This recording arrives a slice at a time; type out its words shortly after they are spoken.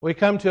We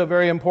come to a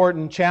very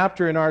important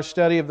chapter in our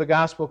study of the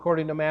Gospel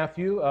according to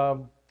Matthew.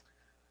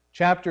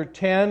 Chapter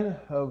 10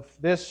 of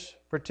this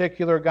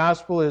particular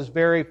Gospel is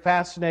very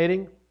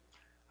fascinating.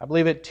 I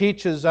believe it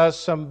teaches us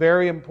some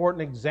very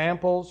important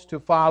examples to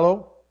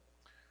follow.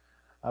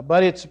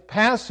 But it's a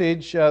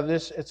passage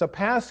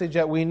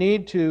that we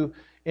need to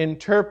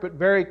interpret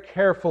very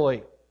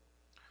carefully.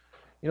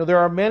 You know, there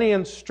are many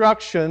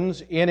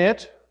instructions in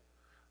it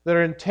that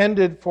are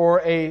intended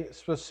for a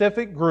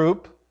specific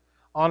group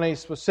on a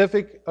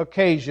specific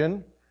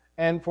occasion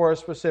and for a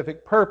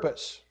specific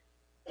purpose.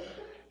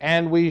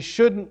 And we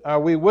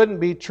wouldn't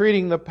be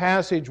treating the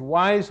passage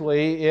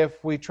wisely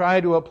if we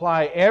try to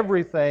apply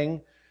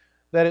everything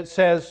that it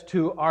says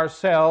to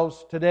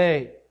ourselves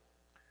today.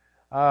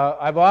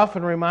 I've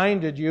often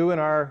reminded you in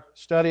our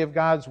study of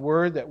God's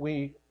Word that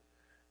we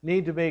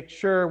need to make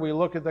sure we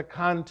look at the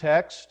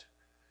context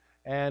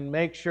and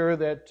make sure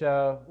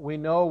that we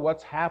know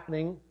what's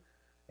happening.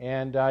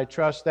 And I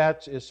trust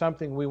that is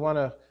something we want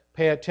to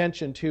pay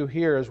attention to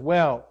here as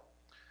well.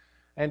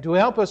 And to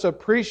help us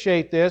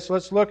appreciate this,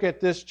 let's look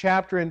at this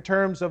chapter in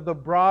terms of the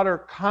broader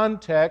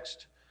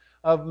context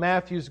of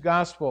Matthew's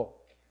Gospel.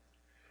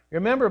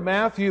 Remember,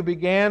 Matthew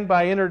began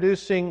by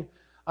introducing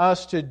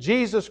us to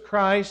Jesus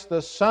Christ,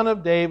 the Son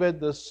of David,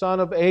 the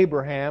Son of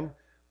Abraham,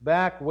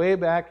 way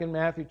back in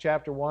Matthew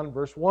chapter 1,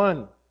 verse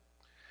 1.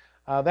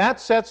 That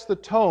sets the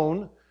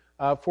tone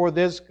for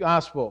this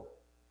Gospel.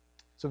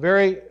 It's a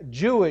very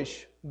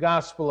Jewish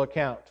Gospel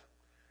account.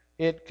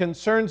 It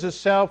concerns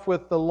itself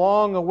with the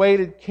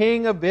long-awaited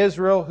King of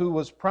Israel who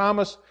was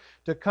promised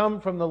to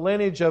come from the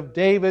lineage of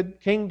David,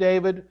 King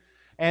David,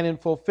 and in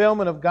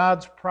fulfillment of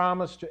God's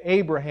promise to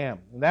Abraham.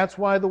 And that's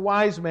why the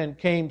wise men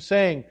came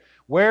saying,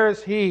 "Where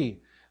is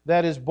he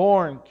that is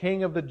born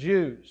King of the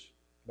Jews?"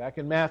 Back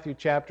in Matthew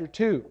chapter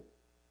 2.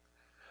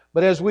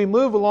 But as we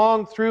move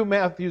along through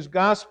Matthew's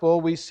Gospel,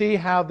 we see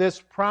how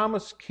this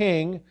promised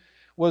king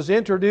was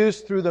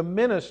introduced through the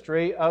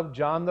ministry of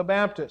John the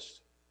Baptist.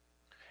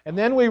 And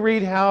then we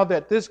read how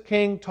that this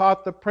king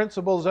taught the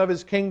principles of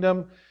his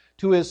kingdom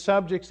to his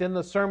subjects in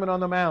the Sermon on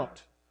the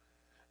Mount.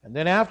 And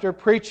then after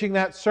preaching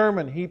that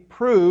sermon, he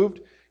proved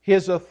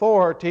his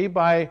authority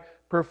by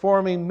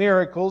performing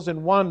miracles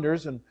and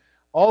wonders. And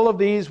all of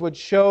these would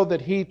show that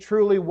he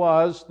truly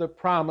was the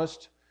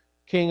promised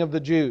King of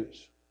the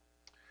Jews.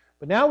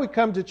 But now we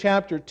come to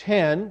chapter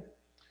 10,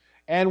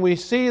 and we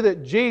see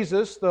that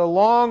Jesus, the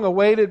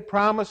long-awaited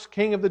promised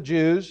King of the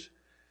Jews,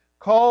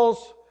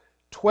 calls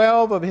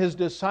 12 of His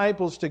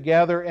disciples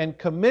together and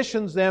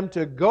commissions them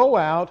to go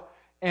out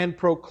and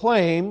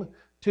proclaim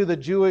to the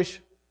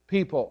Jewish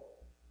people.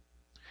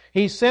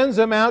 He sends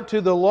them out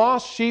to the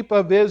lost sheep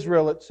of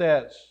Israel, it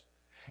says,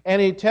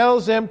 and He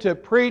tells them to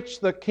preach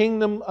the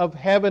kingdom of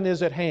heaven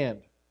is at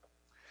hand.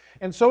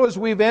 And so, as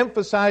we've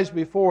emphasized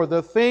before,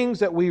 the things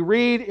that we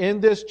read in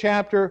this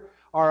chapter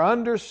are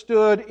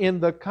understood in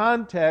the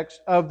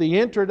context of the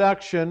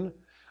introduction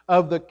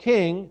of the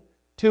king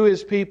to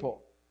his people.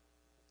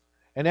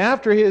 And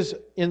after his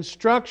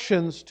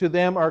instructions to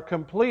them are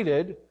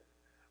completed,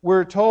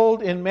 we're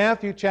told in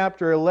Matthew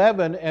chapter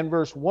 11 and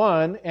verse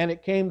 1, "And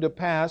it came to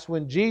pass,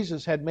 when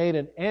Jesus had made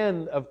an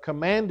end of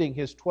commanding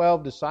His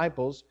 12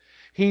 disciples,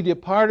 He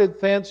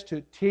departed thence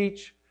to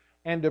teach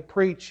and to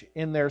preach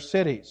in their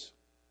cities."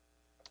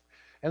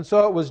 And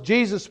so it was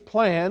Jesus'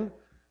 plan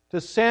to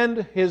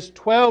send His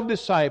 12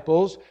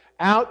 disciples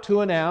out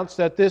to announce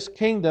that this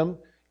kingdom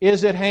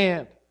is at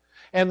hand,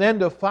 and then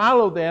to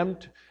follow them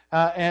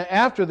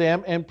after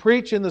them and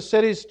preach in the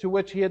cities to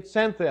which He had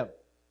sent them.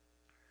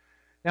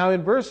 Now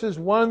in verses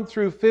 1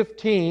 through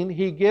 15,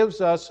 He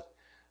gives us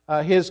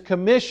His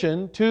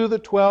commission to the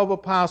 12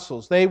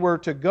 apostles. They were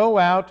to go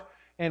out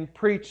and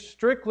preach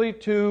strictly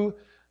to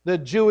the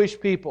Jewish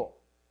people.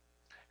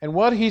 And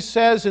what He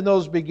says in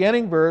those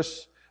beginning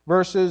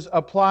verses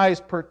applies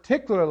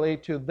particularly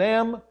to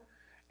them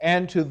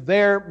and to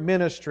their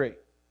ministry.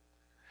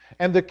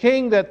 And the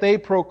king that they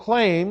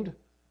proclaimed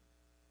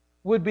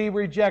would be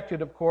rejected,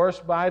 of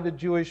course, by the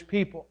Jewish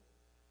people.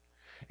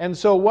 And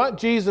so what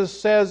Jesus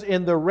says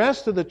in the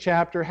rest of the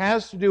chapter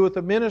has to do with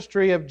the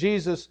ministry of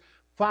Jesus'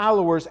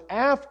 followers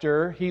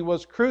after He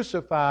was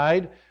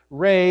crucified,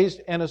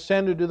 raised, and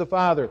ascended to the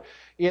Father.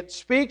 It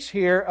speaks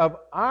here of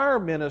our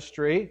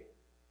ministry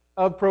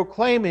of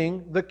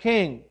proclaiming the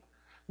King,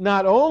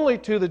 not only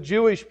to the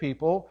Jewish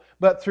people,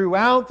 but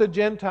throughout the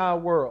Gentile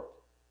world.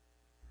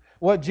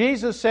 What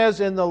Jesus says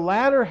in the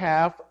latter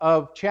half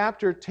of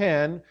chapter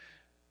 10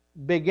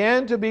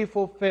 began to be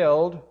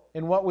fulfilled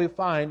in what we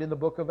find in the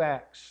book of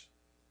Acts.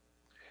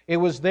 It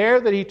was there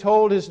that He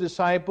told His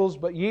disciples,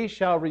 "But ye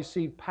shall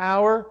receive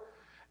power.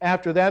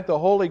 After that the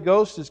Holy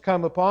Ghost is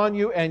come upon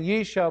you, and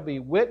ye shall be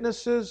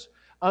witnesses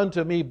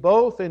unto me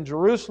both in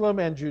Jerusalem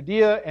and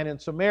Judea and in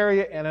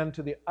Samaria and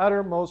unto the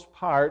uttermost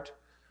part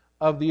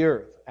of the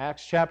earth."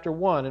 Acts chapter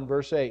 1 and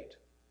verse 8.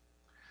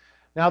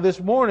 Now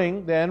this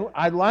morning, then,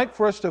 I'd like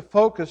for us to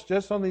focus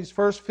just on these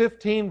first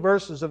 15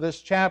 verses of this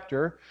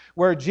chapter,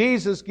 where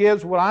Jesus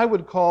gives what I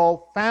would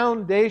call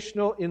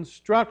foundational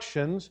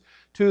instructions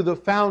to the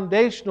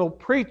foundational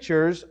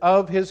preachers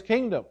of His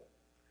kingdom.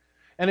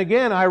 And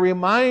again, I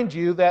remind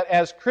you that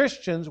as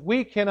Christians,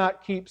 we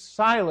cannot keep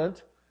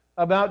silent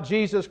about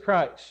Jesus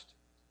Christ.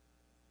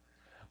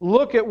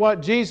 Look at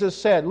what Jesus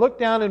said. Look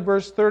down in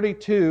verse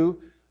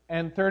 32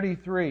 and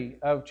 33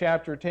 of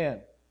chapter 10.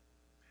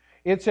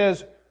 It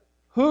says,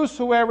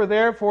 "Whosoever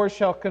therefore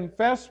shall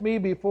confess me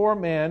before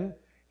men,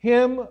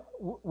 him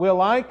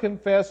will I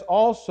confess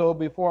also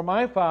before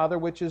my Father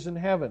which is in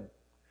heaven.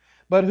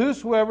 But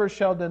whosoever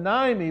shall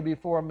deny me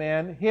before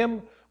men,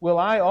 him will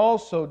I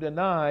also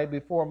deny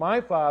before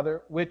my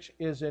Father which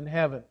is in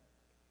heaven."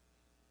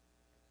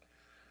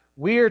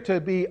 We are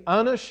to be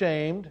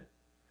unashamed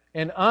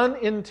and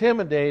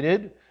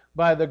unintimidated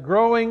by the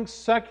growing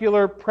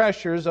secular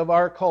pressures of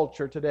our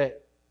culture today.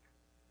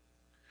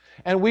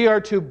 And we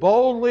are to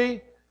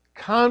boldly,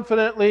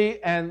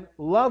 confidently, and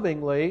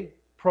lovingly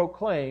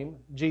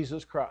proclaim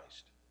Jesus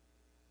Christ.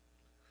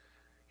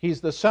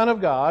 He's the Son of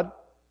God.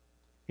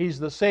 He's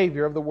the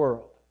Savior of the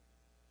world.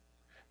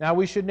 Now,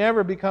 we should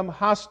never become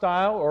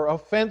hostile or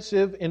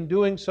offensive in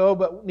doing so,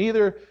 but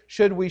neither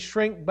should we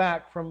shrink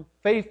back from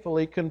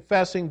faithfully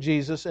confessing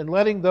Jesus and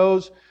letting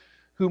those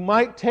who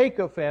might take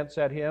offense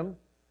at Him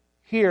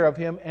hear of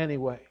Him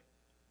anyway.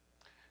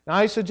 Now,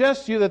 I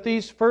suggest to you that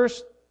these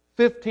first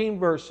 15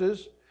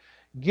 verses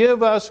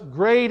give us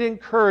great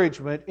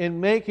encouragement in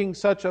making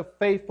such a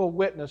faithful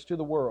witness to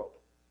the world.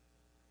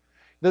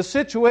 The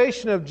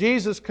situation of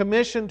Jesus'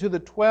 commission to the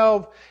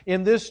 12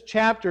 in this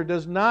chapter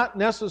does not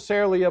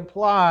necessarily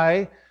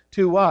apply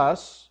to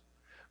us,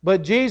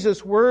 but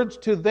Jesus' words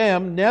to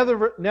them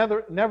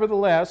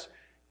nevertheless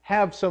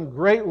have some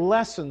great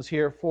lessons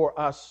here for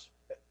us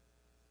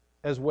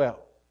as well.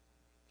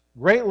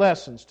 Great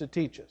lessons to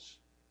teach us.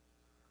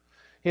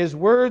 His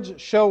words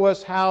show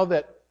us how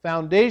that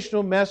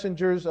foundational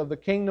messengers of the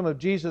kingdom of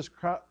Jesus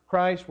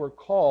Christ were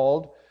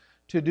called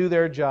to do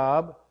their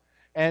job,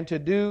 and to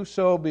do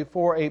so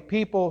before a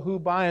people who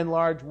by and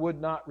large would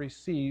not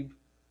receive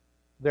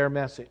their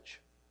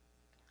message.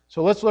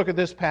 So let's look at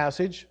this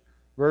passage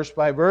verse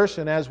by verse,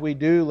 and as we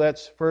do,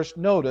 let's first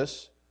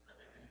notice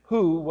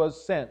who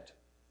was sent.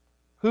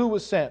 Who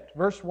was sent?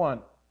 Verse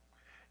 1.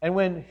 "And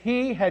when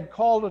He had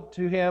called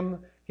to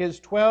Him His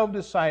 12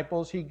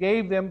 disciples, He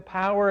gave them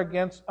power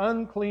against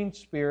unclean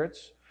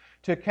spirits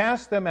to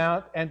cast them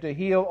out and to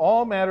heal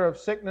all manner of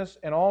sickness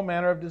and all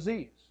manner of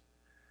disease.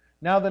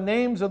 Now the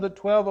names of the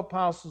 12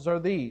 apostles are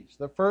these: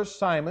 the first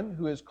Simon,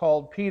 who is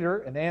called Peter,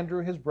 and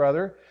Andrew his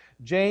brother,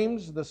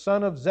 James the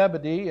son of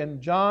Zebedee,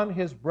 and John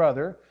his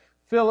brother,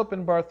 Philip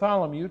and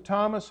Bartholomew,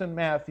 Thomas and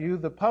Matthew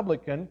the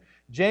publican,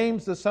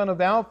 James the son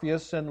of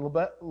Alphaeus and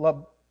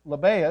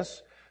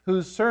Lebbaeus,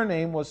 whose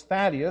surname was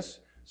Thaddeus,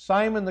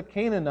 Simon the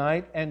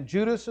Canaanite, and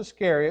Judas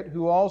Iscariot,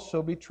 who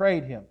also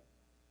betrayed Him."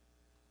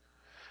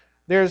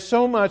 There's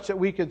so much that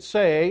we could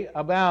say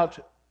about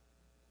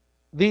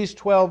these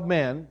 12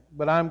 men,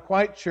 but I'm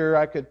quite sure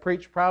I could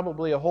preach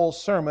probably a whole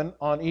sermon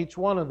on each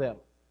one of them.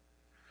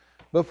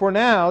 But for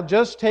now,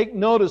 just take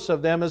notice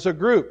of them as a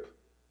group.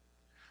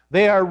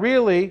 They are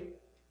really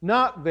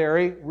not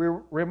very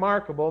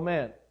remarkable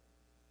men.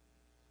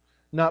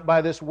 Not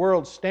by this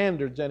world's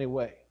standards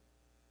anyway.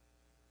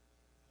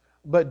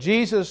 But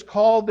Jesus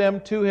called them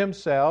to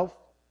Himself,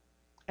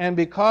 and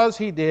because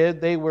He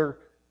did, they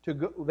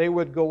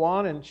would go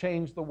on and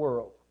change the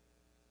world.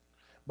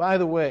 By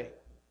the way,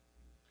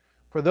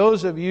 for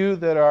those of you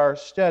that are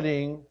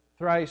studying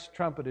thrice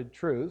trumpeted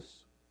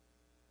truths,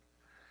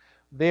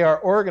 they are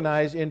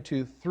organized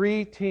into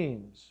 3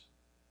 teams.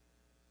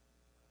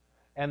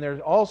 And they're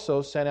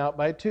also sent out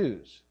by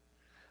twos.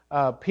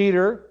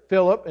 Peter,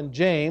 Philip, and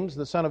James,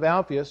 the son of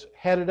Alphaeus,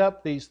 headed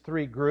up these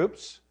 3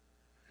 groups.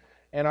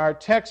 And our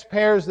text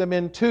pairs them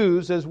in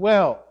twos as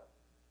well,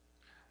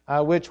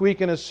 which we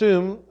can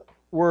assume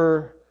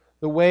were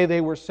the way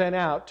they were sent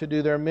out to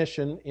do their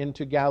mission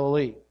into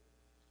Galilee.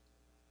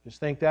 Just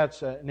think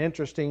that's an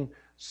interesting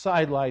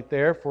sidelight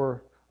there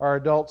for our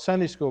adult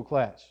Sunday school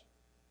class.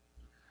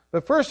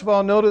 But first of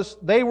all, notice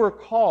they were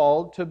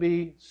called to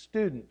be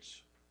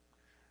students.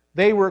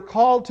 They were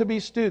called to be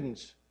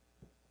students.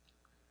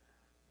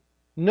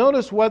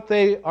 Notice what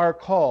they are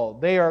called.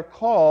 They are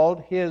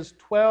called His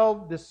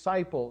 12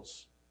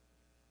 disciples.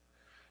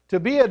 To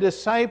be a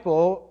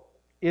disciple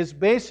is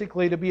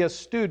basically to be a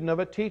student of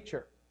a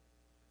teacher.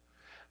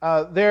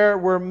 There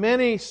were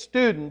many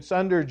students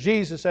under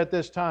Jesus at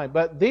this time,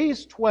 but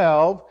these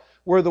 12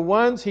 were the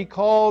ones He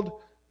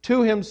called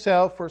to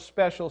Himself for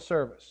special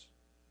service.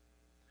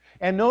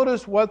 And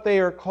notice what they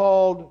are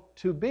called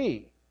to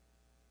be.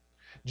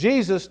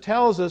 Jesus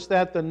tells us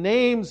that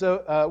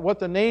what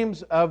the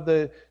names of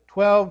the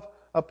 12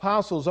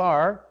 apostles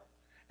are,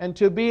 and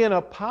to be an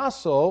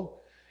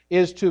apostle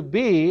is to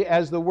be,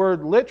 as the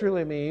word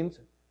literally means,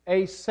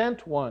 a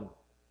sent one.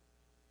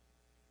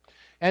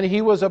 And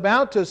He was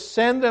about to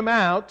send them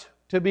out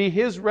to be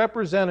His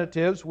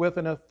representatives with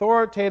an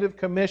authoritative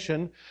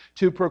commission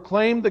to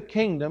proclaim the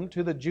kingdom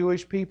to the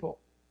Jewish people.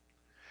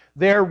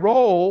 Their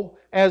role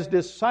as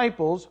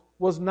disciples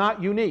was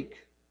not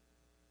unique.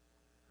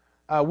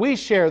 We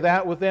share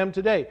that with them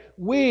today.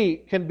 We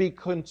can be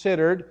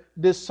considered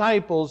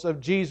disciples of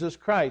Jesus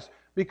Christ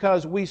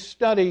because we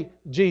study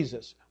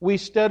Jesus. We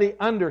study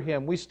under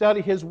Him. We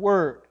study His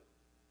Word.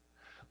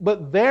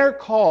 But their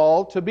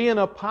call to be an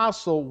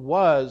apostle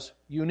was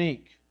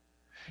unique.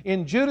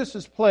 In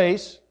Judas's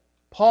place,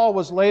 Paul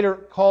was later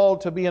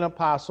called to be an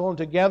apostle, and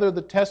together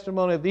the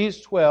testimony of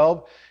these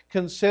 12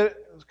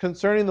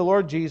 concerning the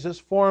Lord Jesus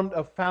formed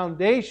a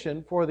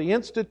foundation for the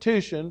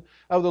institution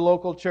of the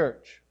local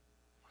church.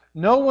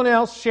 No one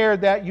else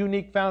shared that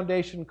unique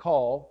foundation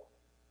call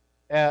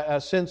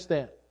since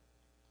then.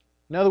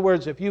 In other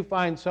words, if you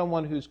find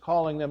someone who's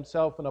calling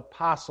themselves an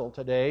apostle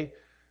today,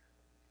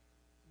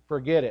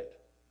 forget it.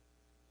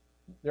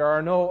 There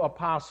are no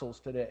apostles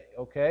today,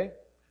 okay?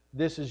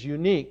 This is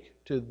unique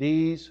to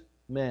these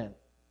men.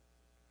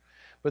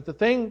 But the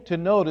thing to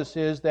notice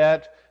is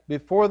that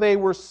before they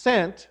were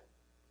sent,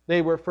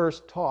 they were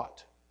first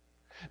taught.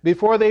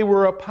 Before they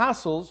were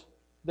apostles,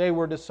 they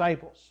were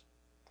disciples.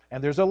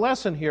 And there's a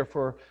lesson here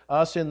for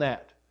us in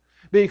that.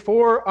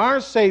 Before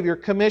our Savior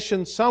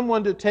commissioned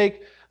someone to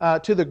take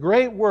to the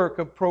great work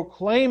of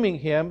proclaiming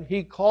Him,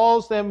 He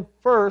calls them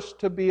first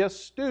to be a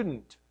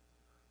student.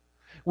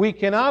 We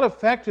cannot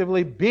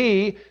effectively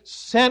be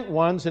sent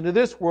ones into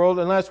this world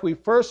unless we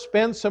first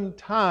spend some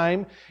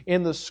time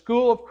in the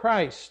school of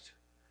Christ,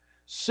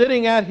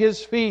 sitting at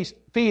His feet,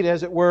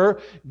 as it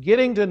were,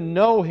 getting to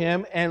know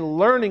Him and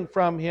learning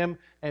from Him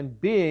and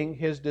being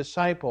His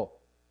disciple.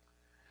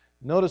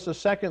 Notice the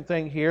second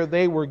thing here,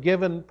 they were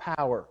given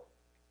power.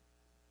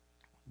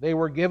 They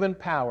were given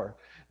power.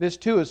 This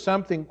too is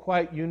something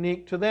quite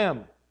unique to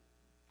them.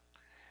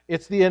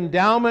 It's the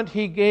endowment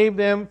He gave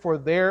them for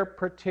their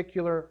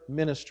particular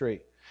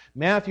ministry.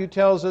 Matthew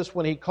tells us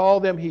when He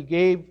called them, He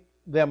gave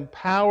them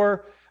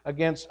power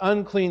against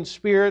unclean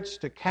spirits,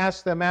 to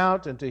cast them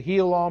out, and to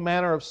heal all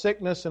manner of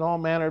sickness and all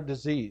manner of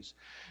disease.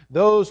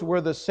 Those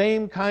were the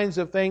same kinds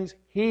of things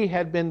He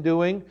had been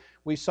doing.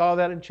 We saw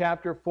that in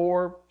chapter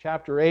 4,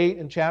 chapter 8,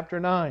 and chapter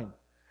 9.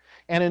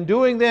 And in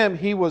doing them,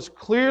 He was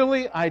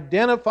clearly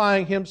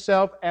identifying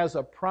Himself as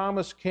a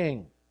promised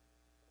king.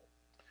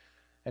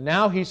 And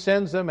now He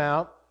sends them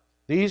out,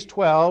 these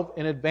 12,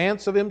 in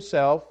advance of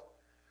Himself,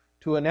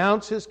 to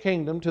announce His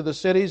kingdom to the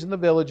cities and the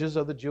villages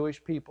of the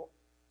Jewish people.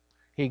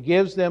 He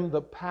gives them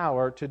the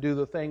power to do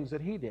the things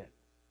that He did.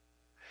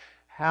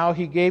 How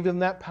He gave them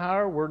that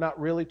power, we're not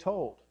really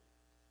told.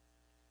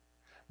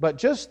 But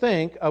just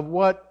think of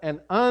what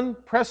an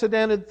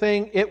unprecedented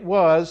thing it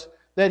was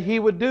that He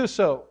would do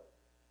so.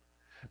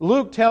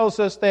 Luke tells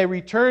us they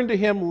returned to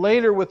Him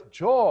later with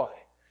joy,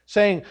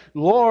 saying,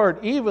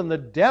 Lord, even the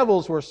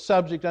devils were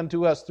subject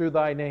unto us through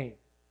Thy name.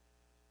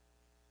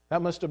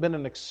 That must have been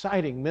an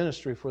exciting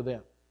ministry for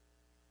them.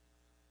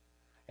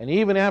 And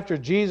even after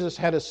Jesus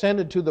had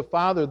ascended to the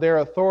Father, their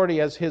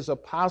authority as His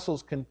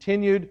apostles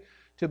continued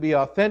to be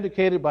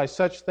authenticated by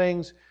such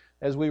things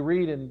as we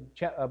read in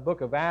the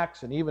book of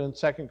Acts and even in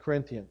 2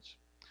 Corinthians.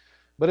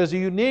 But as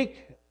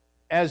unique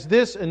as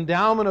this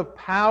endowment of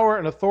power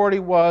and authority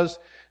was,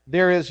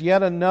 there is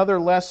yet another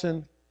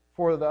lesson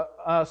for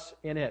us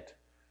in it.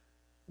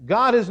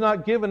 God has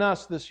not given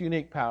us this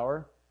unique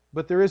power,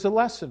 but there is a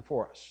lesson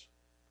for us.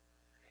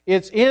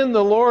 It's in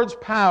the Lord's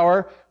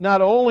power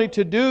not only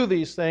to do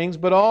these things,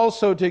 but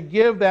also to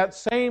give that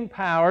same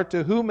power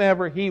to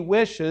whomever He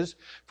wishes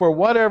for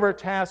whatever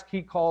task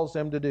He calls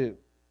them to do.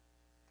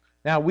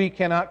 Now, we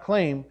cannot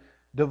claim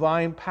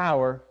divine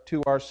power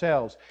to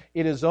ourselves.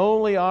 It is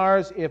only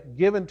ours if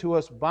given to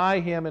us by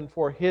Him and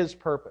for His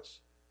purpose.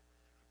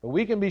 But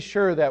we can be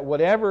sure that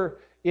whatever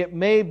it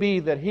may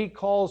be that He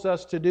calls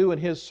us to do in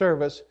His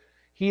service,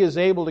 He is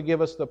able to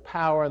give us the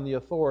power and the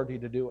authority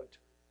to do it.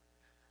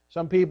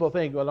 Some people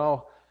think, well,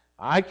 no,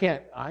 I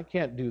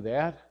can't do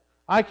that.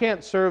 I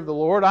can't serve the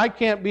Lord. I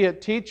can't be a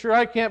teacher.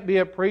 I can't be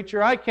a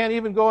preacher. I can't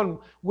even go and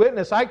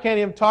witness. I can't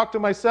even talk to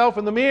myself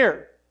in the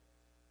mirror.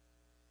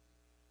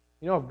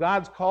 You know, if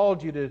God's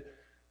called you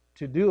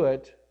to do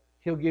it,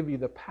 He'll give you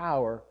the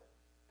power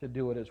to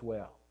do it as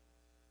well.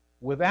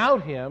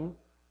 Without Him,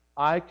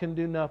 I can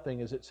do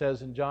nothing, as it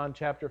says in John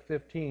chapter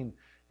 15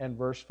 and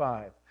verse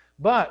 5.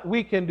 But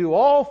we can do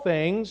all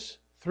things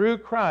through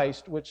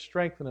Christ, which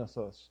strengtheneth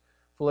us.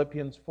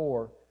 Philippians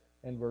 4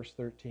 and verse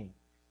 13.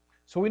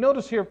 So we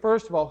notice here,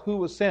 first of all, who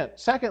was sent.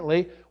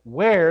 Secondly,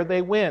 where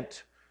they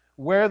went.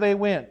 Where they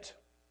went.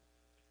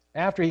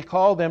 After He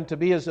called them to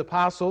be His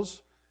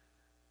apostles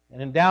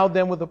and endowed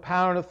them with the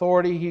power and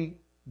authority, He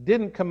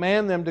didn't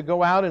command them to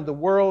go out in the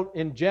world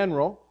in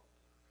general.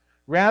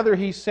 Rather,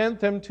 He sent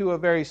them to a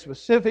very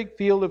specific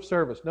field of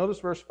service. Notice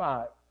verse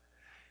 5.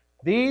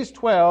 These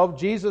 12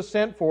 Jesus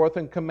sent forth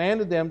and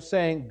commanded them,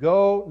 saying,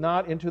 Go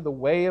not into the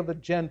way of the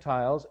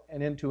Gentiles,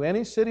 and into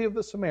any city of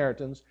the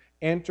Samaritans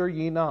enter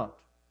ye not.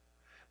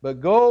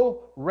 But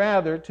go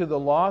rather to the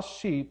lost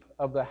sheep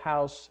of the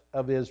house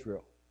of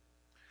Israel.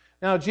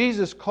 Now,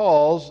 Jesus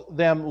calls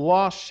them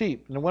lost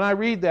sheep. And when I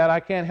read that, I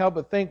can't help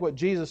but think what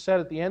Jesus said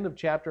at the end of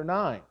chapter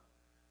 9.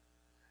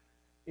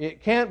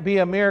 It can't be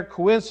a mere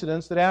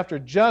coincidence that after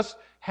just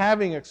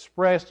having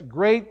expressed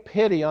great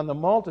pity on the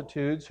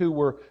multitudes who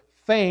were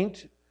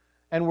faint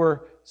and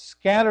were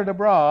scattered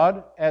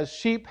abroad as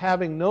sheep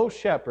having no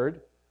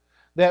shepherd,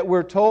 that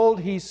we're told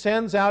He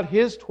sends out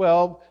His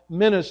 12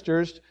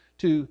 ministers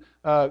to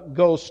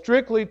go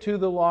strictly to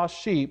the lost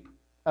sheep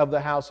of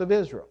the house of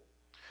Israel.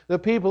 The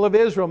people of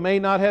Israel may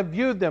not have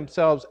viewed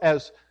themselves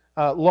as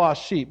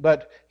lost sheep,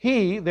 but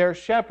He, their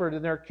shepherd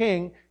and their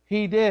king,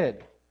 He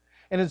did.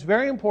 And it's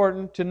very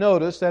important to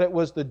notice that it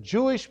was the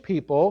Jewish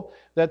people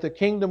that the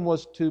kingdom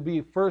was to be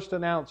first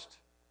announced.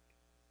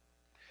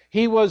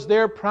 He was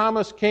their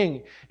promised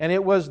king, and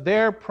it was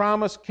their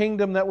promised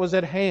kingdom that was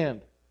at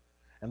hand.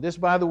 And this,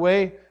 by the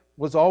way,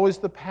 was always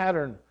the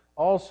pattern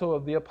also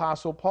of the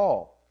Apostle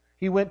Paul.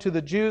 He went to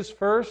the Jews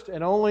first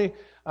and only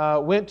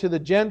went to the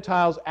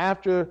Gentiles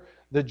after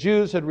the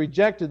Jews had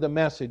rejected the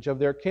message of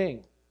their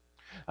king.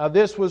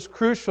 This was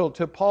crucial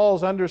to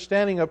Paul's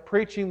understanding of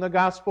preaching the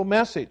gospel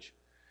message.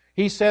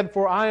 He said,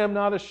 "For I am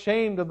not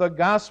ashamed of the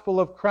gospel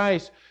of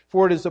Christ,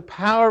 for it is the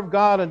power of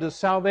God unto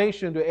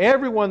salvation to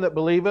everyone that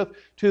believeth,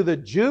 to the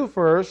Jew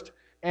first,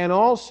 and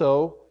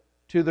also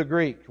to the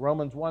Greek."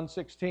 Romans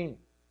 1:16.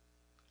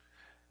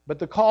 But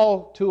the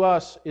call to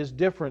us is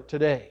different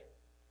today.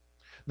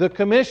 The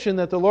commission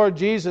that the Lord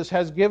Jesus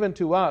has given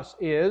to us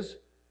is,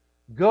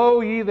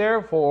 "Go ye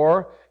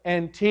therefore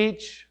and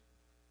teach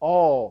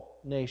all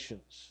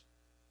nations."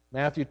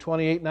 Matthew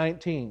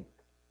 28:19.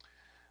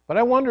 But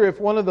I wonder if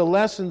one of the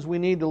lessons we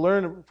need to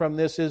learn from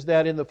this is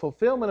that in the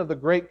fulfillment of the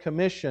Great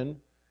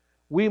Commission,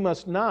 we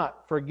must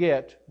not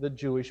forget the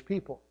Jewish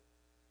people.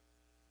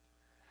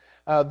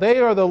 They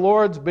are the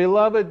Lord's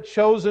beloved,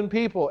 chosen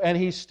people, and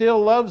He still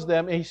loves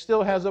them, and He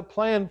still has a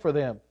plan for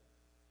them.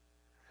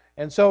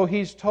 And so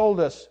He's told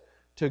us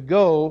to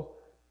go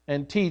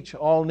and teach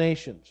all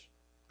nations.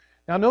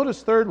 Now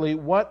notice thirdly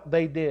what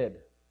they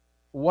did.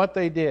 What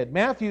they did.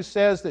 Matthew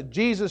says that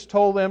Jesus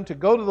told them to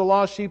go to the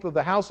lost sheep of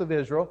the house of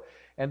Israel.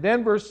 And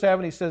then verse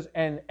 7 he says,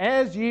 "And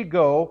as ye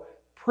go,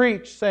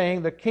 preach,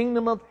 saying, the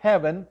kingdom of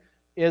heaven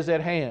is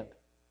at hand."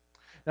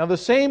 Now the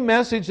same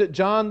message that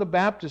John the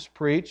Baptist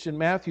preached in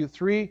Matthew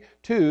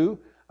 3:2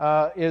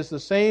 is the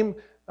same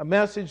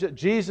message that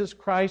Jesus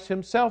Christ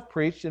Himself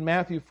preached in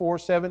Matthew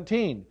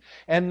 4:17.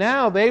 And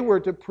now they were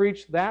to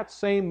preach that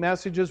same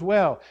message as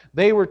well.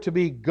 They were to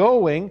be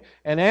going,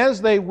 and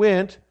as they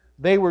went,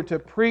 they were to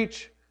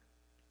preach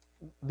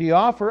the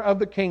offer of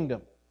the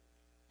kingdom.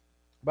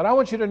 But I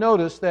want you to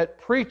notice that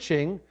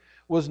preaching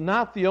was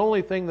not the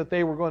only thing that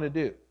they were going to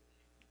do.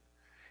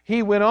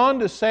 He went on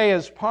to say,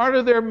 as part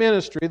of their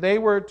ministry, they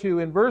were to,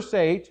 in verse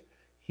 8,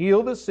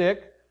 heal the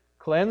sick,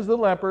 cleanse the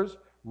lepers,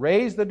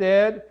 raise the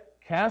dead,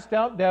 cast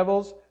out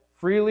devils,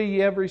 freely ye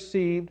have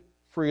received,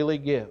 freely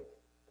give.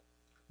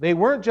 They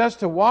weren't just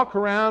to walk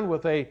around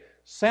with a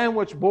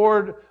sandwich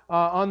board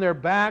on their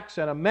backs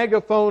and a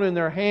megaphone in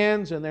their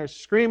hands, and they're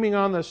screaming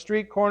on the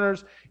street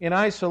corners in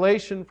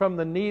isolation from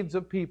the needs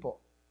of people.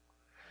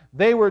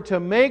 They were to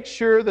make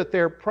sure that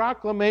their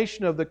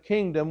proclamation of the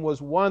kingdom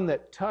was one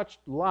that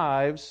touched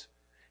lives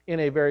in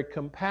a very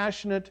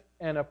compassionate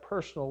and a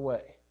personal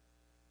way.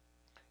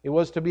 It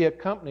was to be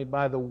accompanied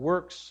by the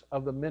works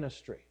of the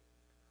ministry.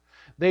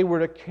 They were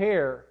to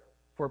care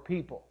for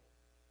people,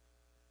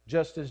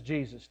 just as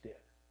Jesus did.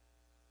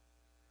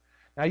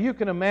 Now you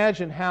can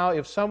imagine how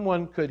if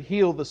someone could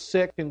heal the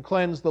sick and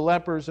cleanse the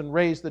lepers and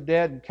raise the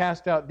dead and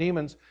cast out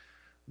demons,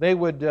 they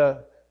would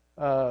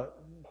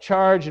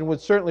charge and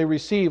would certainly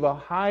receive a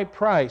high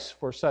price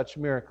for such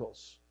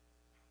miracles.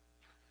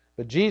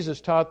 But Jesus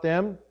taught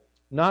them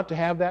not to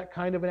have that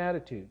kind of an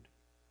attitude.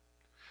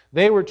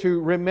 They were to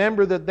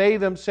remember that they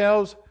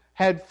themselves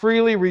had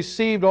freely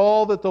received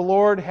all that the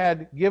Lord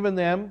had given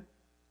them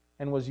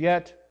and was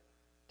yet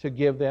to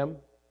give them.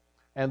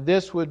 And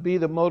this would be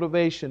the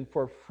motivation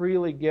for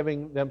freely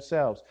giving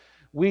themselves.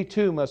 We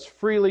too must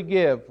freely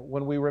give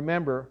when we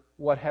remember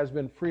what has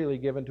been freely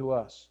given to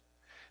us.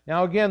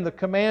 Now again, the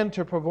command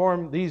to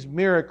perform these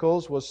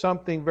miracles was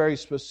something very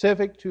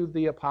specific to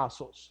the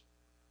apostles.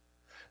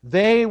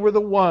 They were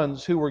the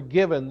ones who were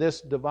given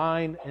this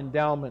divine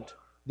endowment,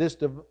 this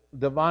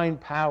divine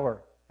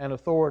power and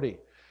authority.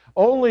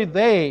 Only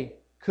they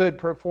could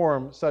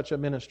perform such a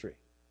ministry.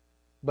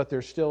 But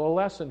there's still a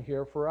lesson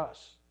here for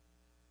us.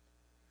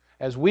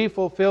 As we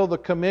fulfill the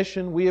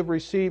commission we have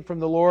received from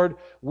the Lord,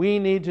 we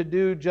need to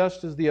do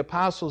just as the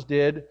apostles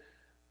did,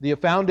 the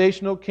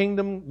foundational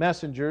kingdom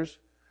messengers.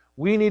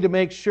 We need to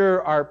make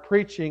sure our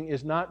preaching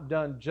is not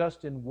done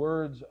just in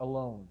words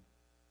alone.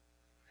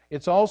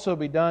 It's also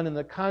be done in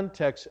the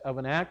context of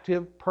an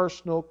active,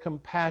 personal,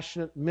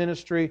 compassionate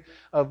ministry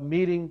of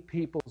meeting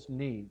people's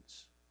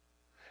needs.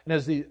 And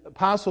as the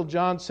Apostle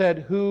John said,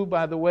 who,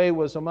 by the way,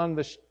 was among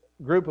the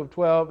group of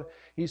 12,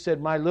 he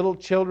said, "My little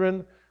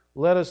children,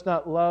 let us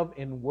not love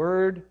in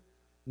word,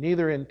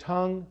 neither in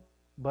tongue,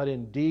 but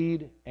in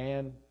deed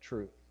and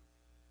truth."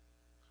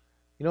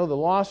 You know, the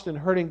lost and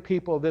hurting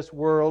people of this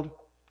world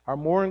are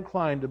more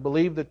inclined to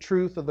believe the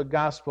truth of the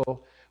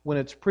gospel when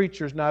its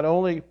preachers not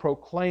only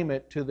proclaim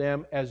it to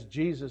them as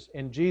Jesus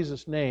in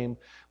Jesus' name,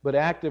 but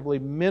actively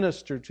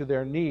minister to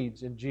their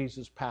needs in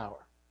Jesus'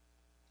 power.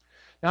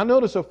 Now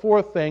notice a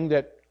fourth thing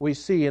that we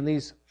see in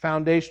these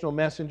foundational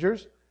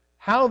messengers,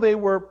 how they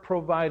were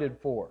provided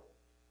for.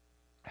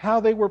 How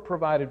they were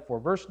provided for.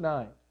 Verse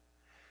 9.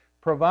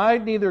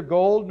 Provide neither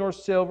gold nor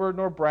silver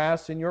nor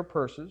brass in your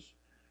purses,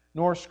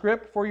 nor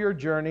scrip for your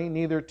journey,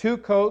 neither two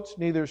coats,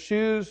 neither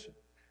shoes,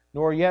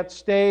 nor yet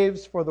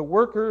staves, for the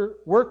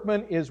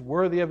workman is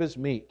worthy of his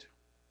meat.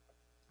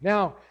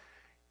 Now,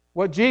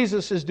 what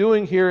Jesus is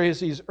doing here is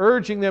He's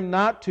urging them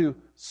not to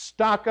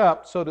stock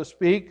up, so to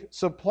speak,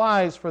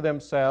 supplies for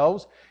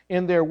themselves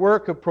in their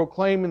work of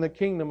proclaiming the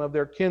kingdom of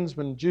their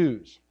kinsmen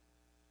Jews.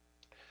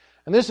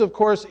 And this, of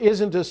course,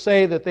 isn't to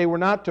say that they were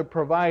not to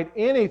provide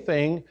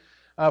anything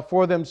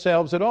for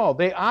themselves at all.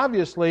 They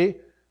obviously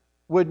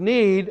would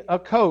need a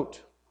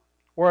coat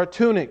or a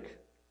tunic,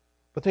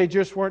 but they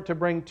just weren't to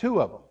bring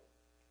two of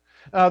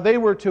them. They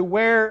were to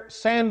wear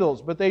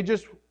sandals, but they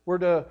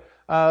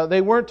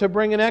weren't to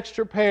bring an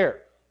extra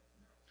pair.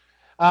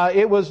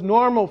 It was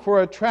normal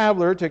for a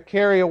traveler to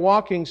carry a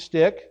walking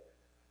stick,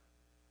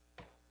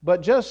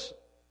 but just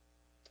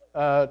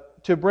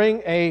to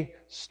bring a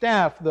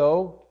staff,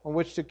 though, on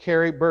which to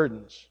carry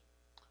burdens.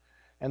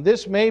 And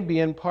this may be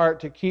in part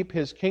to keep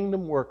His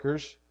kingdom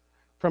workers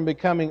from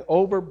becoming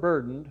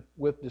overburdened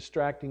with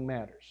distracting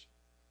matters.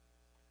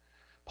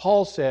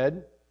 Paul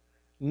said,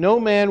 "No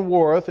man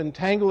warreth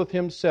entangleth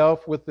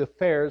himself with the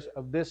affairs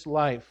of this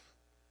life,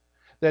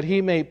 that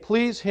he may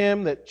please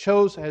him that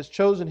has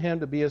chosen him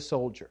to be a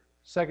soldier."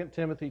 2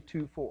 Timothy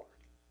 2:4.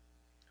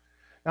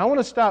 Now I want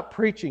to stop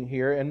preaching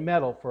here and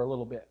meddle for a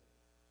little bit.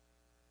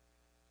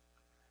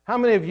 How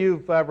many of you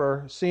have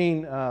ever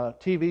seen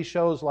TV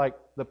shows like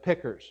The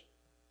Pickers?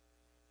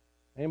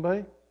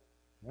 Anybody?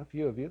 A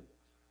few of you.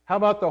 How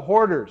about The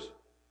Hoarders?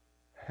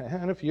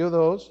 And a few of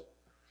those.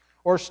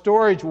 Or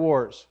Storage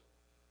Wars.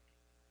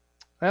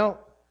 Well,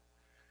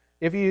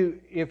 if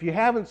you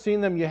haven't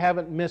seen them, you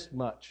haven't missed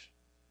much.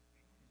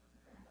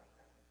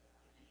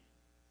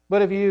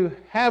 But if you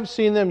have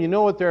seen them, you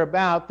know what they're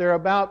about. They're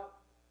about,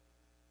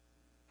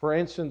 for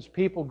instance,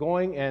 people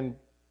going and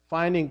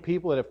finding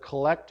people that have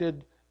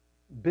collected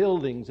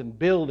buildings and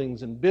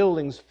buildings and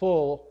buildings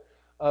full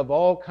of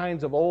all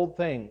kinds of old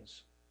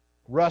things.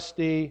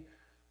 Rusty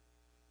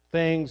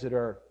things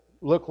that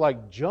look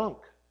like junk.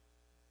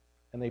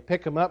 And they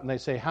pick them up and they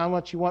say, "How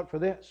much you want for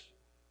this?"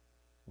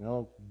 And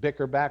they'll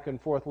bicker back and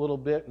forth a little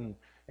bit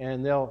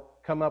and they'll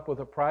come up with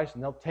a price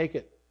and they'll take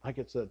it like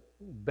it's the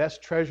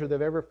best treasure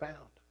they've ever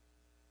found.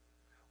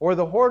 Or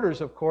the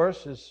hoarders, of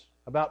course, is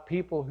about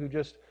people who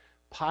just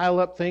pile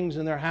up things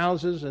in their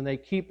houses and they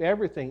keep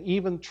everything,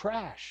 even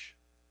trash.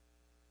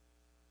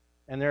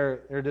 And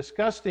they're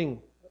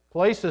disgusting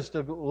places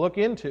to look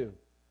into.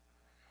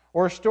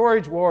 Or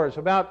storage wars,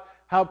 about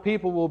how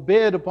people will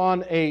bid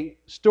upon a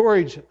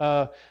storage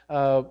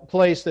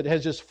place that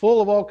has just full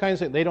of all kinds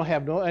of things. They don't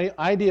have no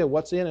idea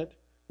what's in it.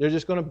 They're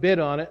just going to bid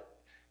on it,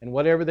 and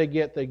whatever they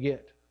get, they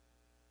get.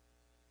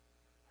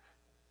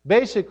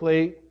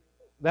 Basically,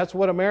 that's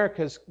what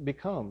America has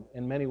become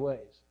in many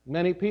ways.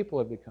 Many people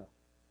have become.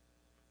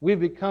 We've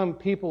become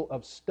people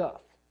of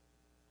stuff,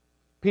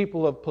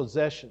 people of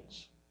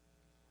possessions.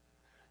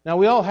 Now,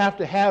 we all have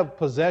to have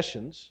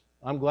possessions.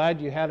 I'm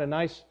glad you had a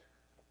nice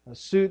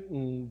suit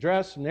and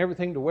dress and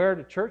everything to wear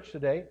to church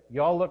today.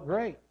 You all look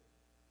great.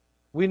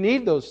 We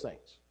need those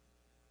things.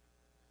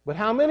 But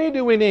how many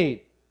do we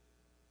need?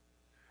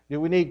 Do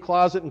we need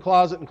closet and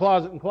closet and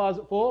closet and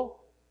closet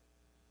full?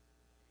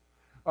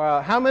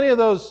 How many of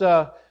those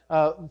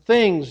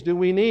things do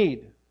we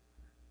need?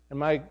 And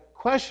my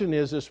question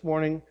is this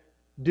morning,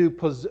 do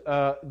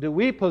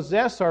we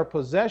possess our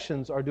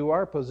possessions, or do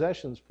our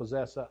possessions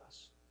possess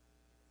us?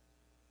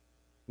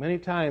 Many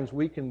times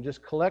we can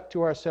just collect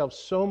to ourselves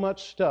so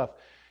much stuff.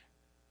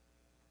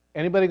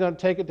 Anybody going to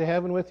take it to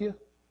heaven with you?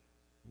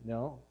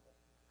 No.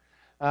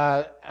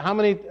 How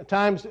many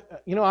times,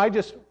 I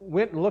just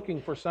went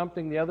looking for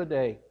something the other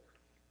day,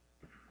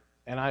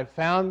 and I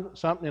found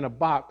something in a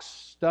box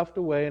stuffed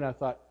away, and I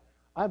thought,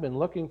 I've been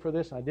looking for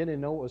this, and I didn't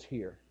even know it was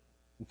here.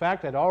 In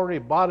fact, I'd already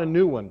bought a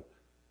new one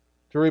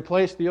to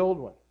replace the old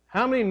one.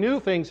 How many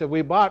new things have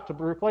we bought to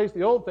replace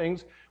the old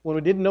things when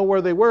we didn't know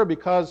where they were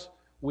because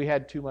we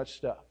had too much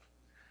stuff?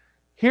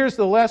 Here's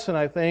the lesson,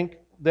 I think,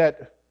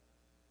 that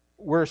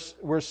we're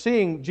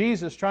seeing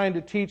Jesus trying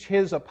to teach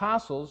His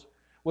apostles,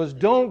 was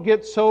don't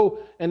get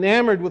so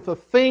enamored with the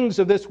things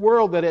of this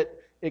world that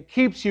it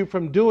keeps you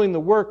from doing the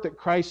work that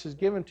Christ has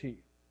given to you.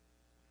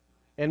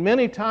 And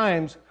many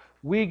times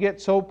we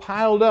get so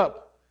piled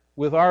up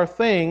with our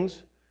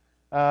things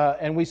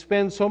and we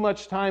spend so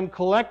much time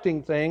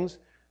collecting things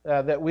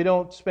that we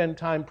don't spend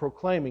time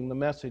proclaiming the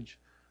message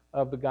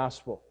of the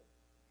gospel.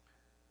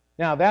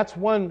 Now, that's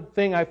one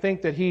thing I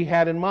think that He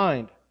had in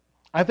mind.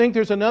 I think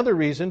there's another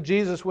reason.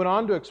 Jesus went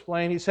on to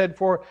explain. He said,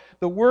 "For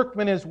the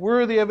workman is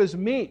worthy of his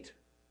meat,"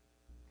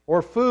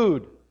 or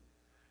food.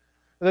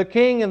 The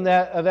king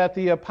that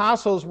the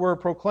apostles were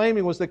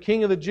proclaiming was the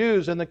King of the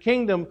Jews, and the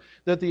kingdom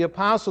that the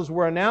apostles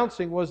were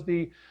announcing was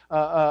the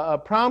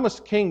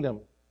promised kingdom.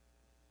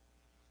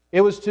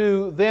 It was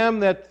to them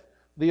that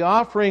the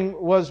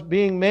offering was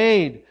being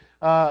made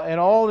and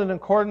all in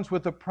accordance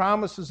with the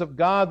promises of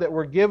God that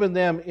were given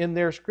them in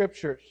their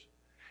Scriptures.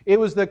 It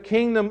was the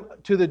kingdom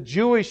to the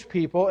Jewish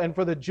people and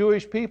for the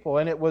Jewish people,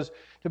 and it was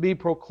to be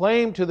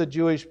proclaimed to the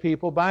Jewish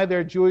people by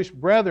their Jewish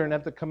brethren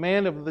at the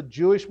command of the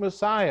Jewish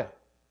Messiah.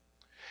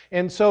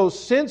 And so,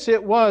 since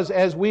it was,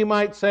 as we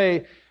might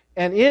say,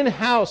 an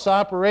in-house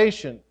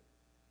operation,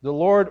 the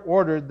Lord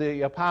ordered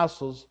the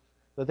apostles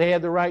that they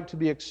had the right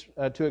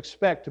to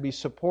expect to be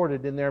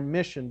supported in their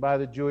mission by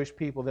the Jewish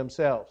people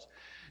themselves.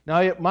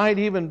 Now, it might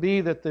even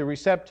be that the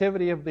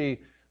receptivity of the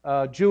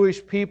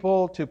Jewish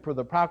people for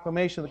the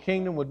proclamation of the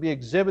kingdom would be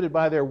exhibited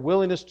by their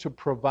willingness to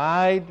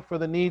provide for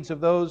the needs of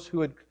those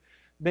who had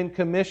been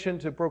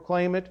commissioned to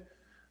proclaim it.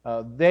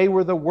 They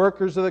were the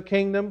workers of the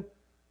kingdom,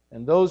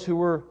 and those who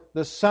were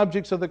the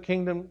subjects of the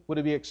kingdom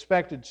would be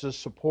expected to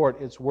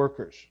support its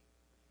workers.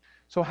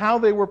 So how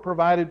they were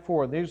provided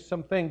for, these are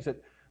some things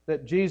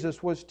that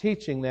Jesus was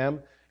teaching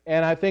them,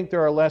 and I think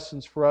there are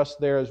lessons for us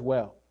there as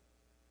well.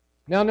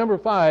 Now, number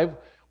 5,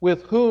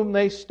 with whom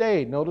they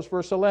stayed. Notice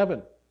verse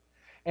 11.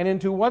 And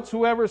into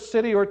whatsoever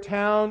city or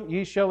town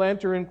ye shall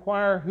enter,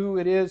 inquire who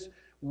it is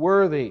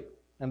worthy,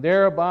 and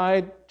there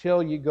abide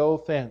till ye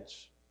go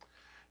thence.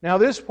 Now,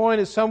 this point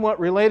is somewhat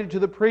related to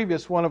the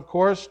previous one, of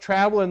course.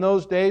 Travel in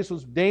those days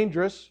was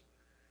dangerous,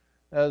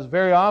 as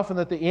very often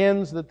that the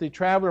inns that the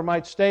traveler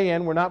might stay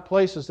in were not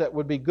places that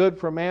would be good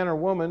for a man or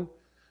woman,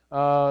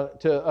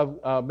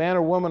 a man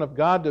or woman of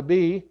God to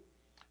be.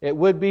 It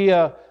would be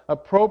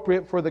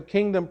appropriate for the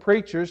kingdom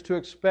preachers to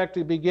expect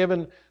to be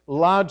given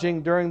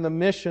lodging during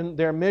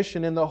their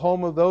mission in the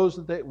home of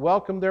those that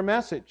welcomed their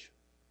message.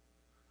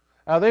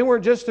 They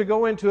weren't just to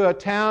go into a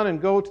town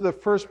and go to the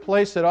first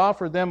place that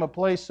offered them a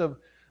place of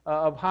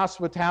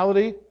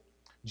hospitality.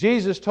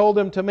 Jesus told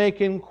them to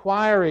make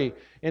inquiry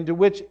into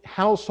which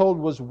household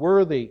was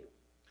worthy.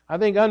 I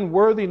think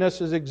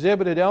unworthiness is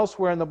exhibited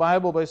elsewhere in the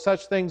Bible by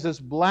such things as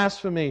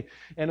blasphemy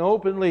and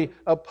openly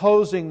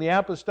opposing the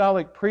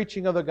apostolic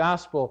preaching of the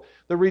gospel,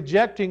 the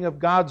rejecting of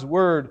God's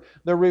word,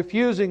 the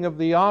refusing of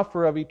the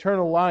offer of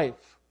eternal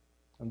life.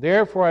 And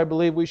therefore, I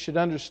believe we should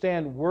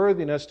understand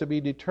worthiness to be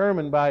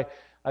determined by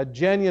a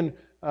genuine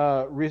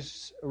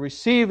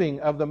receiving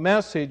of the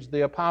message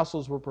the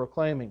apostles were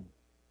proclaiming.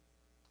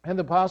 And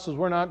the apostles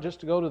were not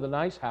just to go to the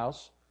nice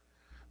house,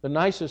 the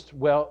nicest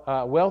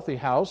wealthy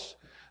house.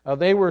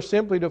 They were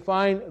simply to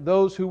find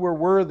those who were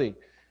worthy.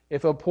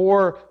 If a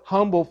poor,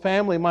 humble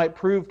family might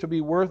prove to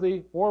be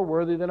more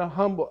worthy than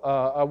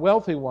a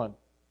wealthy one.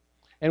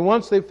 And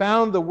once they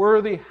found the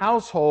worthy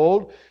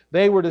household,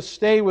 they were to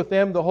stay with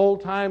them the whole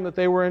time that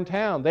they were in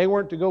town. They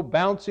weren't to go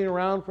bouncing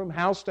around from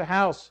house to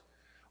house,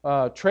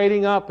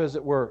 trading up, as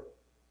it were.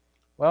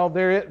 Well,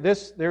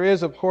 there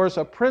is, of course,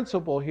 a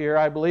principle here,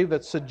 I believe,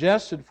 that's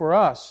suggested for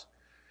us,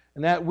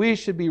 and that we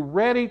should be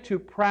ready to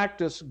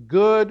practice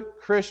good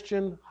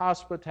Christian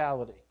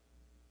hospitality.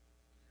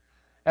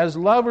 As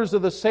lovers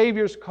of the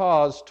Savior's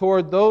cause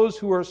toward those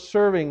who are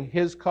serving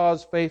His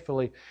cause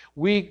faithfully,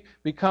 we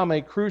become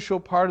a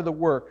crucial part of the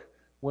work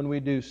when we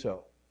do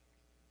so.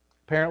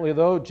 Apparently,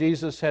 though,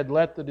 Jesus had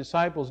let the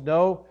disciples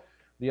know,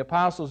 the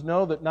apostles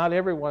know, that not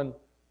everyone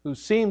who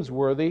seems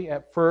worthy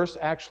at first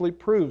actually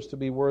proves to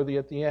be worthy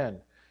at the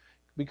end.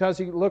 Because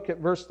you look at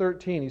verse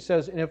 13, he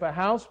says, "And if a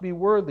house be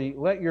worthy,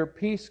 let your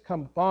peace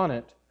come upon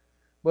it.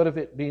 But if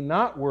it be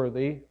not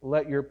worthy,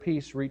 let your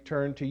peace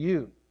return to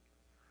you."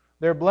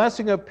 Their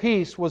blessing of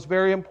peace was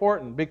very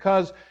important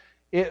because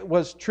it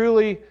was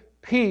truly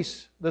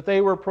peace that they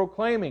were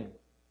proclaiming.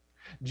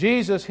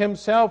 Jesus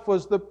Himself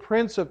was the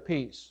Prince of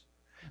Peace.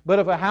 But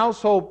if a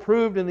household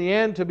proved in the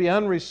end to be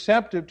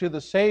unreceptive to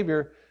the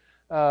Savior,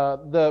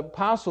 the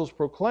apostles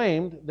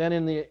proclaimed, then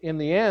in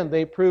the end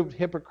they proved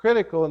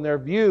hypocritical in their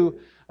view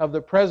of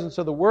the presence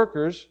of the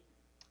workers,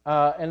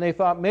 and they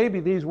thought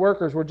maybe these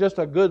workers were just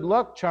a good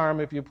luck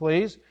charm, if you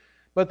please,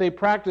 but they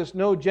practiced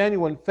no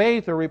genuine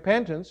faith or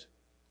repentance.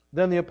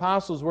 Then the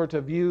apostles were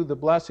to view the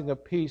blessing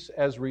of peace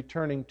as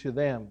returning to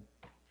them.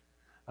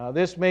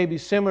 This may be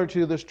similar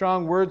to the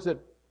strong words that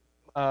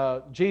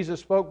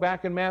Jesus spoke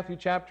back in Matthew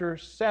chapter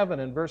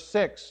 7 and verse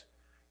 6.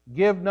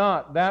 "Give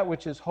not that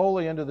which is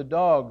holy unto the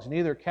dogs,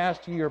 neither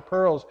cast ye your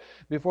pearls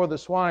before the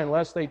swine,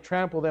 lest they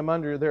trample them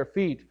under their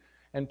feet,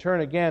 and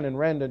turn again and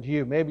rend unto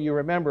you." Maybe you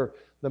remember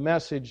the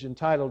message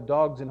entitled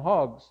 "Dogs and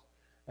Hogs,"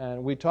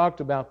 and we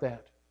talked about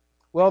that.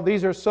 Well,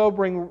 these are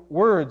sobering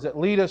words that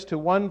lead us to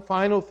one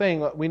final thing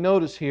that we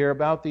notice here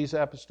about these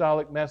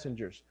apostolic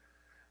messengers.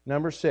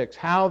 Number 6,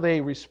 how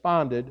they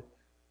responded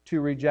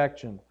to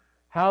rejection.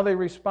 How they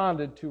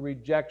responded to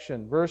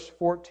rejection. Verse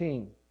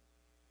 14.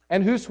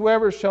 "And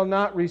whosoever shall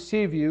not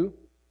receive you,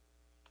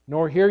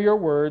 nor hear your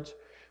words,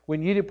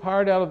 when ye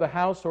depart out of the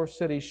house or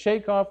city,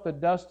 shake off the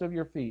dust of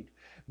your feet.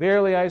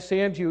 Verily I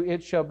say unto you,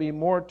 it shall be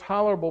more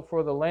tolerable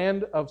for the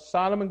land of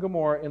Sodom and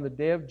Gomorrah in the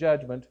day of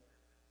judgment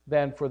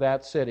than for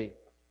that city."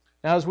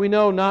 Now, as we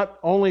know, not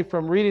only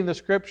from reading the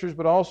Scriptures,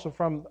 but also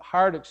from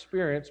hard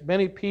experience,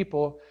 many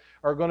people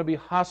are going to be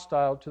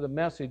hostile to the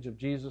message of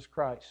Jesus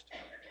Christ.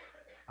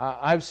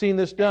 I've seen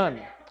this done.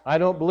 I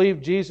don't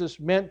believe Jesus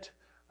meant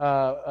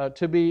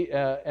to be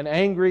an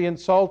angry,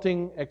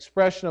 insulting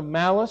expression of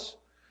malice.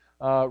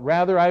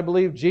 Rather, I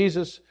believe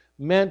Jesus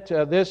meant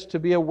this to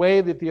be a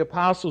way that the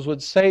apostles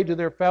would say to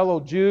their fellow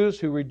Jews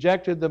who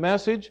rejected the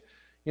message,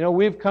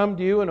 we've come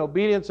to you in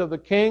obedience of the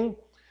King,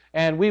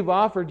 and we've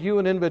offered you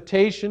an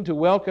invitation to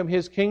welcome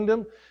His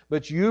kingdom,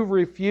 but you've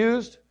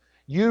refused,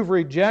 you've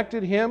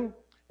rejected Him.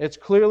 It's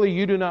clearly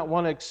you do not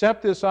want to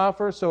accept this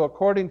offer, so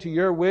according to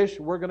your wish,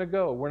 we're going to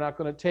go. We're not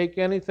going to take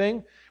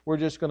anything. We're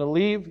just going to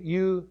leave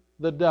you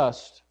the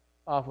dust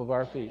off of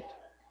our feet.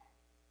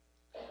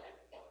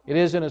 It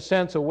is, in a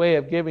sense, a way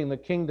of giving the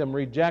kingdom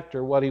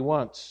rejecter what he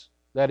wants.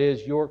 That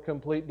is, your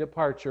complete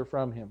departure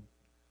from him.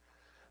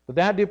 But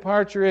that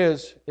departure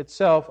is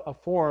itself a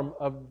form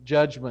of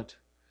judgment.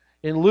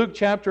 In Luke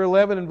chapter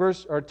 10,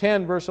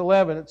 verse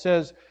 11, it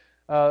says,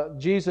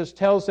 Jesus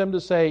tells them to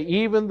say,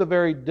 even the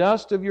very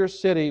dust of your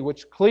city,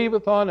 which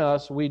cleaveth on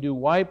us, we do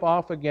wipe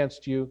off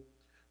against you.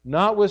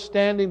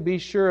 Notwithstanding, be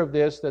sure of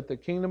this, that the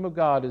kingdom of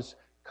God is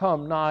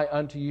come nigh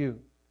unto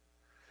you.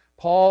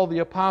 Paul the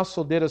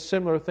apostle did a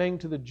similar thing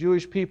to the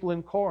Jewish people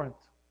in Corinth.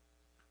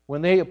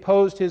 When they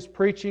opposed his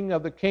preaching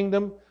of the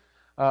kingdom,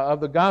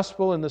 of the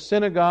gospel in the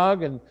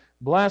synagogue and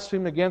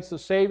blasphemed against the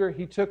Savior,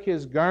 he took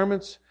his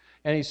garments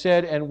and he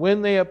said, and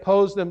when they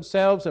opposed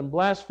themselves and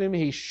blasphemed,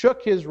 he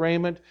shook his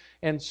raiment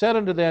and said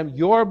unto them,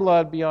 your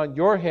blood be on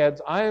your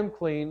heads, I am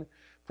clean.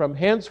 From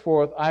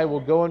henceforth I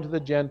will go into the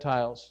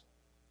Gentiles.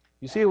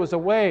 You see, it was a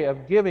way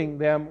of giving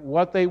them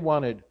what they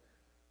wanted,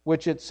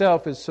 which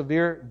itself is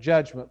severe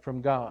judgment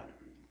from God.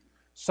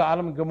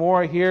 Sodom and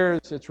Gomorrah here,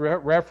 its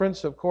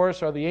reference, of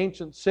course, are the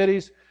ancient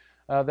cities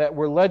that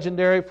were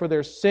legendary for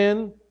their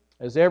sin,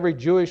 as every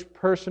Jewish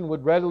person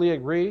would readily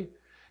agree.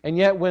 And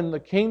yet when the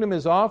kingdom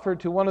is offered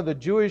to one of the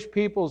Jewish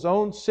people's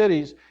own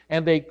cities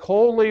and they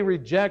coldly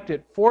reject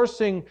it,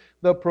 forcing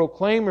the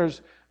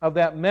proclaimers of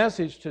that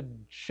message to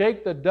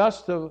shake the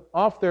dust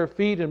off their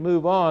feet and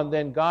move on,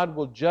 then God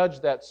will judge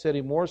that city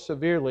more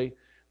severely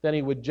than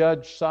He would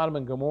judge Sodom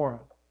and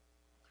Gomorrah.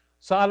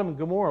 Sodom and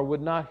Gomorrah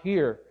would not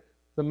hear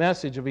the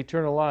message of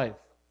eternal life,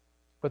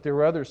 but there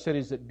were other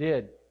cities that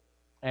did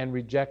and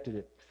rejected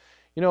it.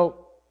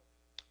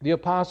 The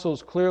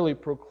apostles clearly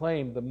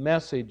proclaimed the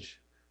message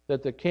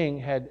that the King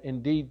had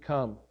indeed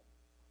come,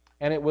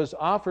 and it was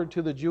offered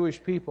to the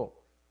Jewish people.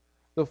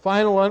 The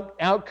final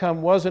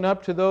outcome wasn't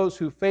up to those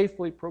who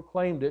faithfully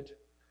proclaimed it.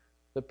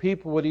 The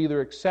people would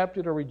either accept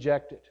it or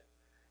reject it,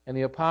 and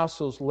the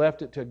apostles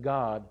left it to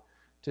God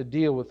to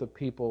deal with the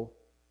people,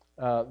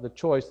 the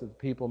choice that the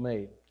people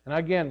made. And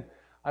again,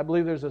 I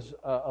believe there's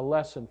a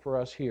lesson for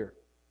us here.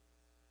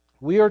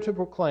 We are to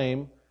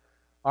proclaim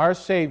our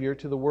Savior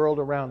to the world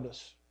around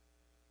us,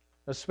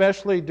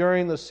 especially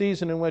during the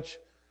season in which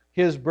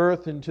His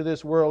birth into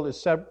this world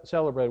is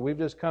celebrated. We've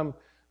just come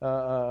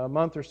a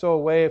month or so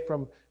away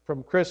from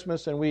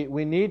Christmas, and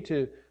we need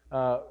to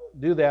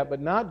do that,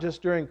 but not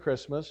just during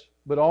Christmas,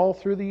 but all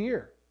through the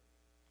year.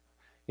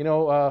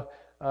 All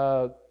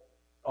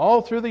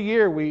through the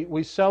year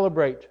we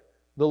celebrate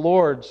the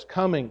Lord's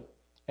coming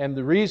and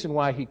the reason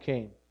why He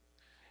came.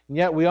 And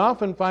yet we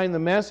often find the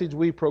message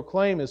we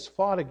proclaim is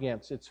fought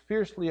against. It's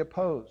fiercely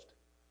opposed.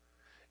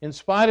 In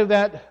spite of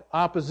that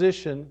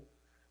opposition,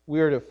 we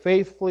are to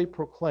faithfully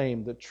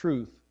proclaim the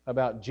truth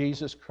about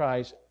Jesus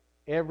Christ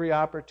every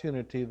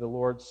opportunity the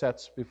Lord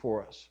sets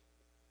before us.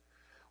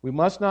 We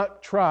must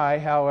not try,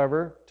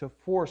 however, to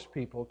force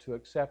people to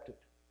accept it.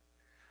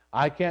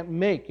 I can't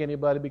make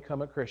anybody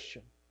become a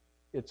Christian.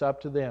 It's up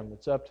to them.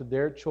 It's up to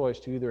their choice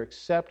to either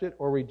accept it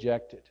or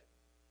reject it.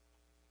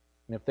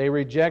 And if they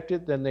reject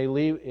it, then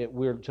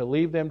we're to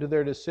leave them to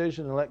their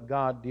decision and let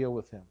God deal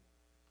with them.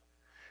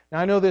 Now,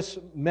 I know this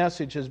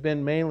message has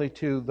been mainly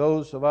to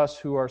those of us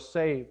who are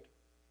saved.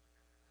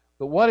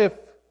 But what if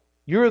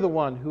you're the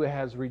one who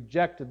has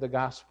rejected the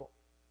gospel?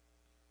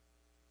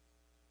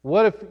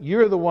 What if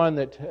you're the one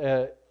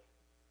that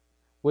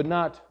would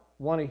not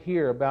want to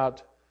hear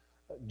about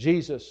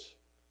Jesus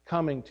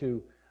coming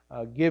to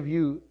give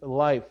you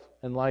life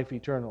and life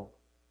eternal?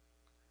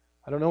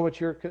 I don't know what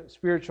your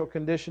spiritual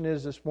condition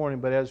is this morning,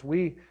 but as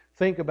we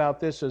think about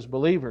this as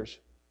believers,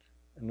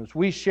 and as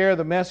we share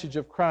the message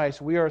of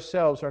Christ, we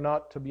ourselves are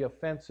not to be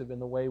offensive in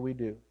the way we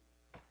do.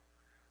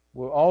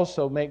 We'll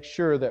also make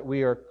sure that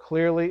we are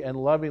clearly and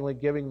lovingly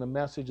giving the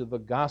message of the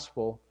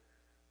gospel,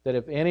 that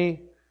if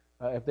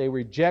they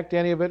reject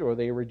any of it or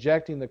they're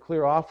rejecting the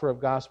clear offer of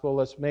gospel,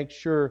 let's make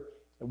sure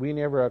that we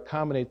never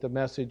accommodate the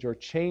message or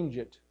change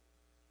it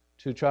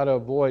to try to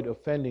avoid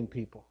offending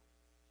people.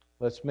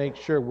 Let's make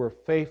sure we're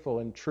faithful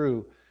and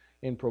true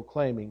in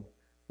proclaiming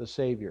the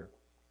Savior.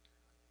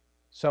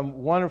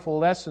 Some wonderful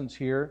lessons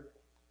here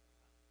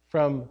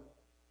from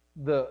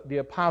the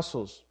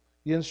apostles.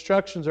 The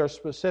instructions are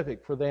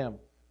specific for them.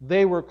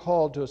 They were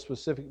called to a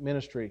specific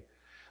ministry,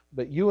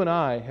 but you and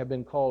I have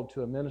been called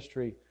to a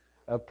ministry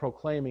of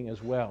proclaiming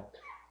as well.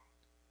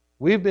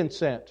 We've been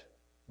sent.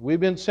 We've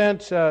been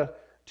sent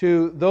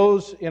to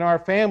those in our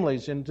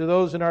families and to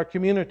those in our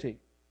community.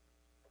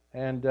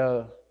 And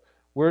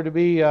we're to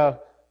be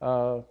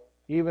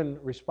even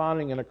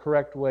responding in a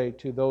correct way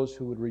to those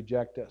who would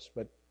reject us.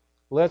 But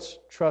let's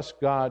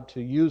trust God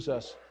to use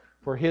us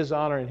for His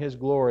honor and His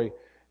glory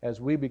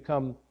as we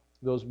become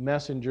those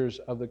messengers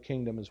of the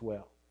kingdom as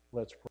well.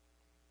 Let's pray.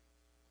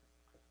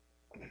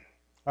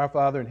 Our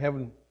Father in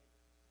heaven,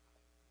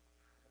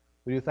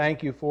 we do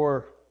thank You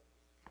for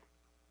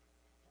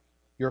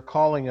Your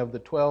calling of the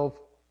 12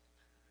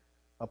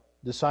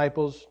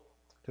 disciples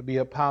to be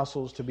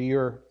apostles, to be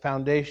Your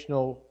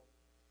foundational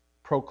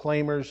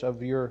proclaimers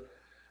of Your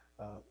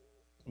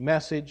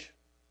message.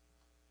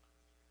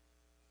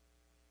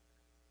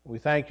 We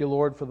thank You,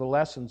 Lord, for the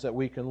lessons that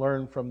we can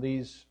learn from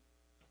these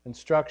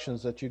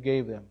instructions that You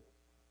gave them.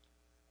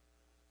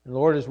 And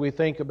Lord, as we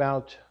think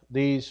about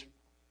these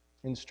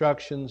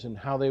instructions and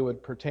how they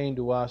would pertain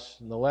to us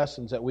and the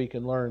lessons that we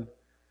can learn,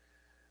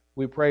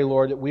 we pray,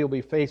 Lord, that we'll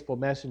be faithful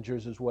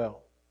messengers as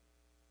well.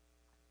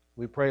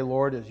 We pray,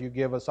 Lord, as You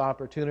give us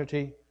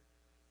opportunity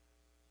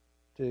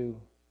to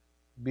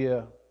be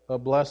a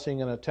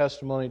blessing and a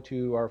testimony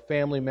to our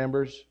family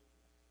members,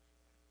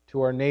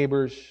 to our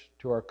neighbors,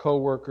 to our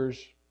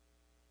co-workers,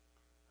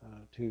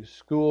 to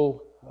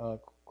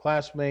school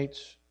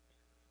classmates,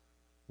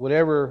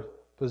 whatever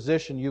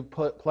position You've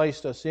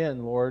placed us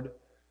in, Lord,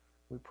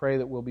 we pray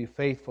that we'll be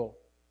faithful.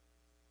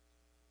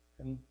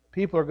 And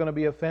people are going to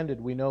be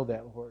offended, we know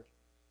that, Lord.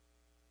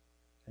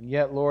 And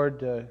yet,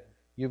 Lord,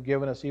 You've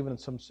given us even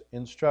some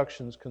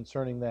instructions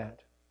concerning that.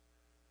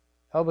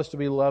 Help us to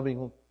be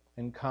loving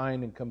and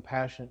kind and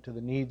compassionate to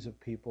the needs of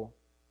people.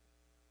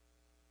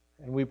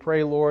 And we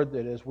pray, Lord,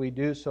 that as we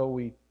do so,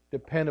 we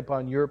depend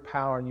upon Your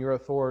power and Your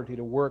authority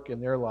to work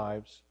in their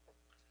lives,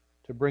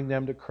 to bring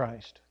them to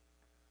Christ.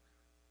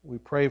 We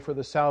pray for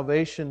the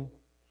salvation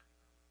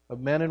of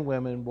men and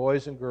women,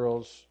 boys and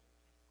girls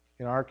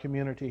in our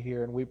community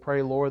here. And we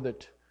pray, Lord,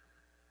 that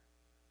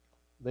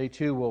they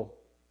too will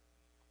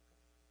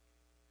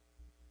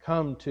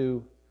come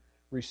to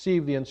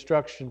receive the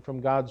instruction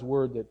from God's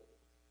Word that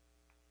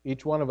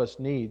each one of us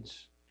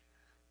needs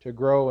to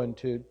grow and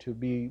to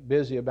be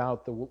busy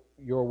about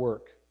Your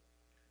work.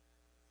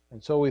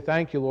 And so we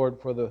thank You, Lord,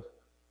 for the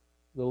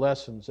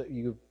lessons that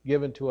You've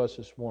given to us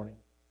this morning.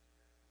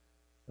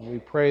 And we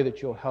pray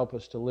that You'll help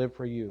us to live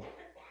for You,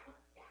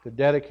 to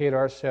dedicate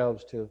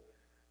ourselves to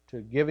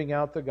giving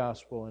out the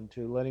gospel and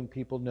to letting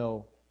people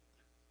know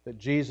that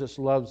Jesus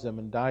loves them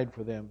and died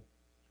for them,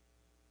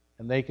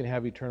 and they can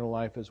have eternal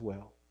life as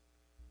well.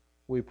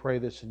 We pray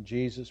this in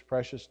Jesus'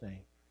 precious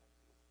name.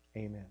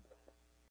 Amen.